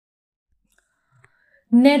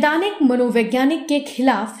नैदानिक मनोवैज्ञानिक के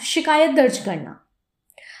खिलाफ शिकायत दर्ज करना।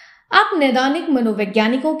 आप नैदानिक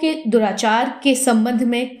मनोवैज्ञानिकों के दुराचार के संबंध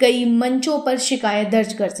में कई मंचों पर शिकायत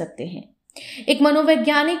दर्ज कर सकते हैं। एक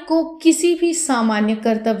मनोवैज्ञानिक को किसी भी सामान्य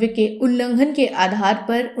कर्तव्य के उल्लंघन के आधार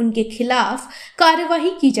पर उनके खिलाफ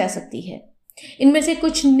कार्यवाही की जा सकती है। इनमें से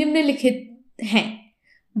कुछ निम्नलिखित हैं।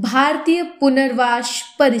 भारतीय पुनर्वास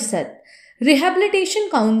परिषद, रिहैबिलिटेशन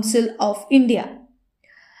काउंसिल ऑफ इंडिया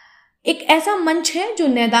एक ऐसा मंच है जो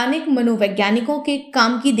नैदानिक मनोवैज्ञानिकों के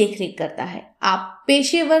काम की देखरेख करता है। आप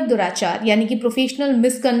पेशेवर दुराचार यानी कि प्रोफेशनल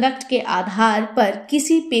मिसकंडक्ट के आधार पर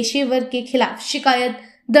किसी पेशेवर के खिलाफ शिकायत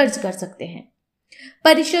दर्ज कर सकते हैं।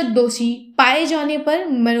 परिषद दोषी पाए जाने पर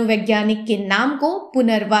मनोवैज्ञानिक के नाम को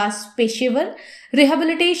पुनर्वास पेशेवर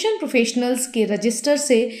रिहैबिलिटेशन प्रोफेशनल्स के रजिस्टर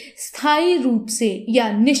से स्थायी रूप से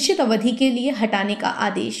या निश्चित अवधि के लिए हटाने का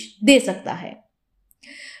आदेश दे सकता है।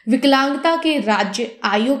 विकलांगता के राज्य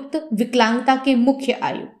आयुक्त, विकलांगता के मुख्य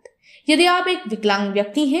आयुक्त। यदि आप एक विकलांग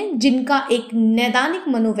व्यक्ति हैं जिनका एक नैदानिक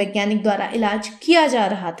मनोवैज्ञानिक द्वारा इलाज किया जा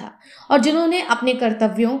रहा था और जिन्होंने अपने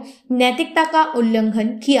कर्तव्यों, नैतिकता का उल्लंघन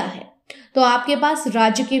किया है, तो आपके पास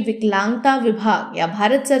राज्य के विकलांगता विभाग या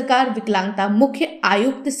भारत सरकार विकलांगता मुख्य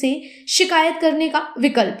आयुक्त से शिकायत करने का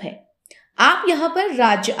विकल्प है। आप यहां पर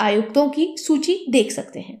राज्य आयुक्तों की सूची देख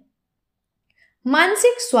सकते हैं।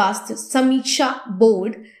 मानसिक स्वास्थ्य समीक्षा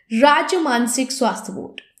बोर्ड, राज्य मानसिक स्वास्थ्य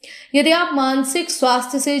बोर्ड। यदि आप मानसिक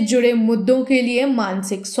स्वास्थ्य से जुड़े मुद्दों के लिए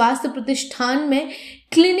मानसिक स्वास्थ्य प्रतिष्ठान में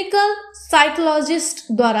क्लिनिकल साइकोलॉजिस्ट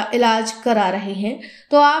द्वारा इलाज करा रहे हैं,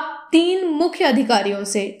 तो आप 3 मुख्य अधिकारियों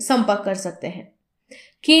से संपर्क कर सकते हैं।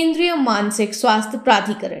 केंद्रीय मानसिक स्वास्थ्य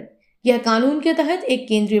प्राधिकरण, यह कानून के तहत एक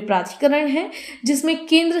केंद्रीय प्राधिकरण है जिसमें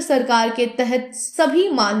केंद्र सरकार के तहत सभी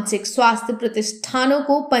मानसिक स्वास्थ्य प्रतिष्ठानों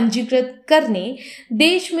को पंजीकृत करने,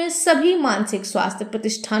 देश में सभी मानसिक स्वास्थ्य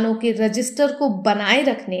प्रतिष्ठानों के रजिस्टर को बनाए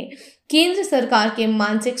रखने, केंद्र सरकार के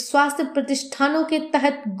मानसिक स्वास्थ्य प्रतिष्ठानों के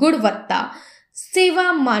तहत गुणवत्ता,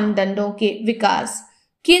 सेवा मानदंडों के विकास,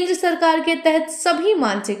 केंद्र सरकार के तहत सभी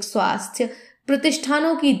मानसिक स्वास्थ्य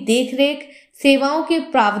प्रतिष्ठानों की देखरेख, सेवाओं के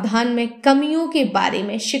प्रावधान में कमियों के बारे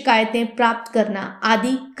में शिकायतें प्राप्त करना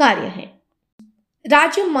आदि कार्य हैं।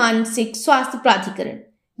 राज्य मानसिक स्वास्थ्य प्राधिकरण,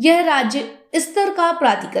 यह राज्य स्तर का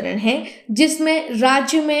प्राधिकरण है जिसमें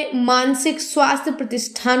राज्य में मानसिक स्वास्थ्य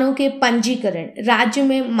प्रतिष्ठानों के पंजीकरण, राज्य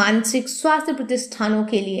में मानसिक स्वास्थ्य प्रतिष्ठानों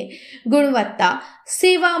के लिए गुणवत्ता,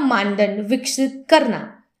 सेवा मानदंड विकसित करना,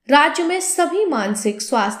 राज्य में सभी मानसिक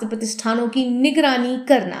स्वास्थ्य प्रतिष्ठानों की निगरानी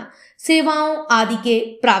करना, सेवाओं आदि के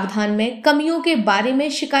प्रावधान में कमियों के बारे में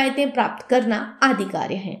शिकायतें प्राप्त करना आदि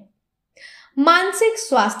कार्य हैं। मानसिक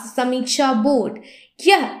स्वास्थ्य समीक्षा बोर्ड,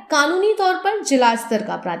 यह कानूनी तौर पर जिला स्तर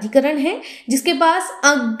का प्राधिकरण है जिसके पास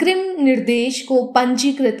अग्रिम निर्देश को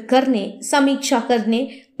पंजीकृत करने, समीक्षा करने,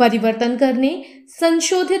 परिवर्तन करने,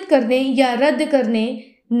 संशोधित करने या रद्द करने,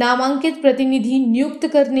 नामांकित प्रतिनिधि नियुक्त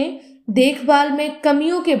करने, देखभाल में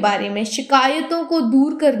कमियों के बारे में शिकायतों को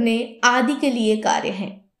दूर करने आदि के लिए कार्य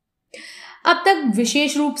हैं। अब तक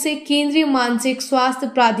विशेष रूप से केंद्रीय मानसिक स्वास्थ्य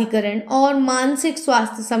प्राधिकरण और मानसिक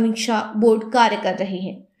स्वास्थ्य समीक्षा बोर्ड कार्य कर रहे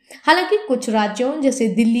हैं। हालांकि कुछ राज्यों जैसे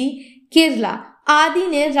दिल्ली, केरला आदि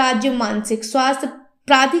ने राज्य मानसिक स्वास्थ्य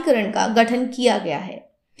प्राधिकरण का गठन किया गया है।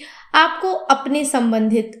 आपको अपने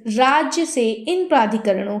संबंधित राज्य से इन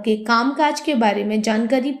प्राधिकरणों के कामकाज के बारे में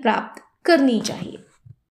जानकारी प्राप्त करनी चाहिए।